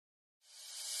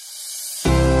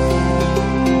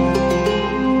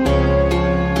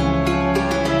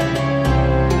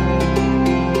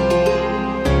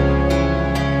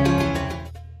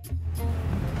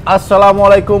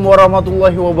Assalamualaikum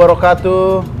warahmatullahi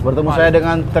wabarakatuh. Bertemu saya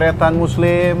dengan Tretan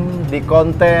Muslim di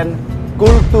konten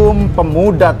Kultum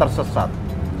Pemuda Tersesat.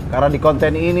 Karena di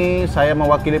konten ini saya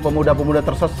mewakili pemuda-pemuda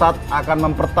tersesat akan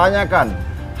mempertanyakan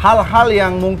hal-hal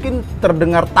yang mungkin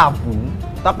terdengar tabu,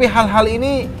 tapi hal-hal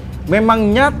ini memang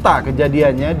nyata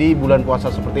kejadiannya di bulan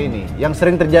puasa seperti ini. Yang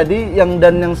sering terjadi yang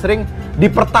sering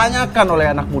dipertanyakan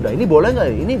oleh anak muda. Ini boleh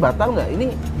nggak? Ini batal nggak? Ini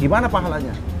gimana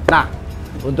pahalanya? Nah,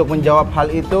 untuk menjawab hal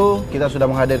itu, kita sudah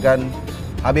menghadirkan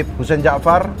Habib Hussein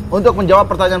Ja'far untuk menjawab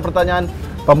pertanyaan-pertanyaan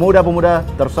pemuda-pemuda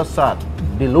tersesat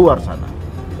di luar sana.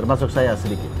 Termasuk saya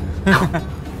sedikit.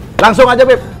 Langsung aja,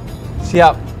 Bib.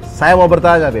 Siap. Saya mau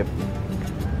bertanya, Bib.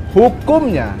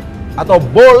 Hukumnya atau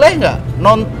boleh nggak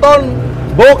nonton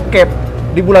bokep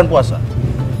di bulan puasa?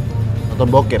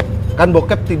 Nonton bokep. Kan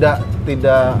bokep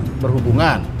tidak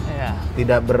berhubungan. Ya.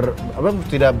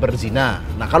 Tidak berzina.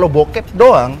 Nah, kalau bokep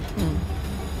doang,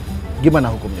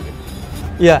 gimana hukumnya, Bib?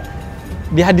 Ya,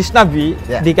 di hadis Nabi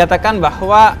dikatakan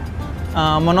bahwa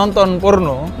menonton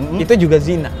porno itu juga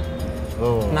zina.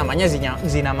 Oh. Namanya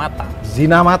zina mata.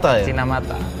 Zina mata ya? Zina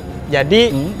mata.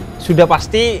 Jadi sudah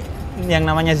pasti yang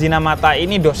namanya zina mata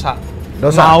ini dosa.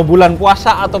 Mau bulan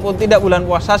puasa ataupun tidak bulan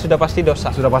puasa sudah pasti dosa.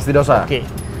 Sudah pasti dosa. Oke.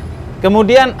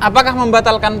 Kemudian apakah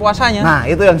membatalkan puasanya? Nah,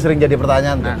 itu yang sering jadi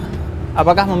pertanyaan tuh.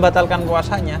 Apakah membatalkan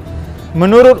puasanya?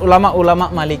 Menurut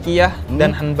ulama-ulama Malikiyah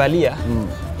dan Hanbaliyah,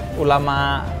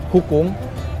 ulama hukum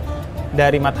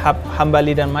dari madhab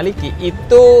Hambali dan Maliki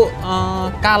itu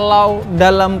kalau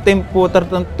dalam tempo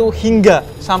tertentu hingga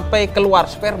sampai keluar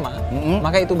sperma,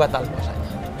 maka itu batal puasanya.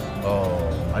 Oh,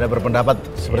 ada berpendapat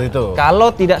seperti itu.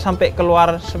 Kalau tidak sampai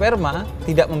keluar sperma,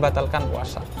 tidak membatalkan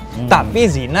puasa. Tapi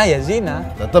zina ya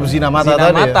zina. Tetap zina mata Zina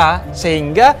tadi mata,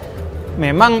 sehingga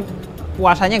memang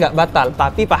puasanya nggak batal,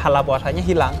 tapi pahala puasanya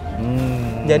hilang.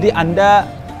 Jadi Anda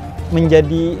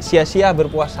menjadi sia-sia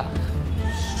berpuasa.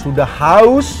 Sudah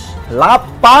haus,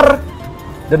 lapar,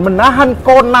 dan menahan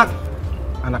konak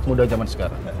anak muda zaman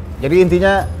sekarang. Jadi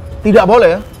intinya tidak boleh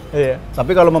ya. Iya.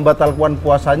 Tapi kalau membatalkan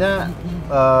puasanya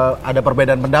ada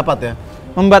perbedaan pendapat ya.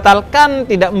 Membatalkan,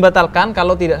 tidak membatalkan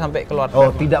kalau tidak sampai keluar.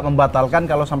 Oh, tidak membatalkan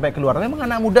kalau sampai keluar. Memang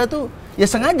anak muda tuh ya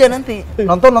sengaja nanti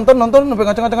nonton sampai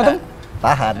ngaceng-ngaceng.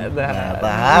 Tahan. Nah,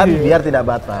 tahan biar tidak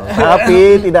batal.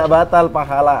 Tapi tidak batal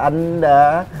pahala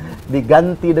Anda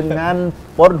diganti dengan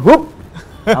Pornhub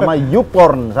sama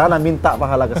YouPorn. Sana minta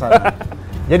pahala ke sana.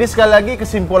 Jadi sekali lagi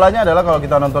kesimpulannya adalah kalau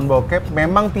kita nonton bokep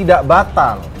memang tidak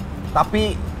batal.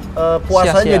 Tapi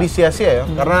puasanya jadi sia-sia ya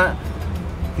karena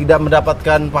tidak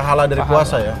mendapatkan pahala dari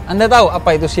puasa ya. Anda tahu apa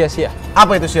itu sia-sia?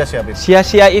 Apa itu sia-sia, Bib?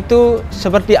 Sia-sia itu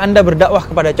seperti Anda berdakwah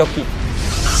kepada coki.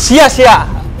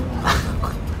 Sia-sia.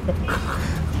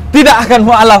 Tidak akan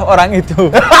mualaf orang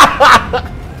itu.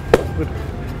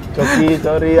 Coki,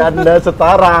 sorry, Anda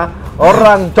setara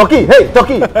orang Coki. Hei,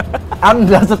 Coki.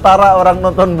 Anda setara orang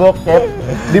nonton bokep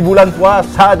di bulan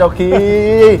puasa, Coki.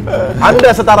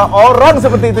 Anda setara orang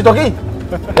seperti itu, Coki.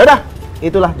 Yaudah,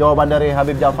 itulah jawaban dari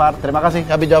Habib Ja'far. Terima kasih,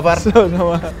 Habib Ja'far.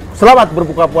 Selamat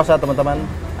berbuka puasa, teman-teman.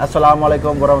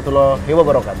 Assalamualaikum warahmatullahi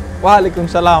wabarakatuh.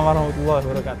 Waalaikumsalam warahmatullahi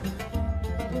wabarakatuh.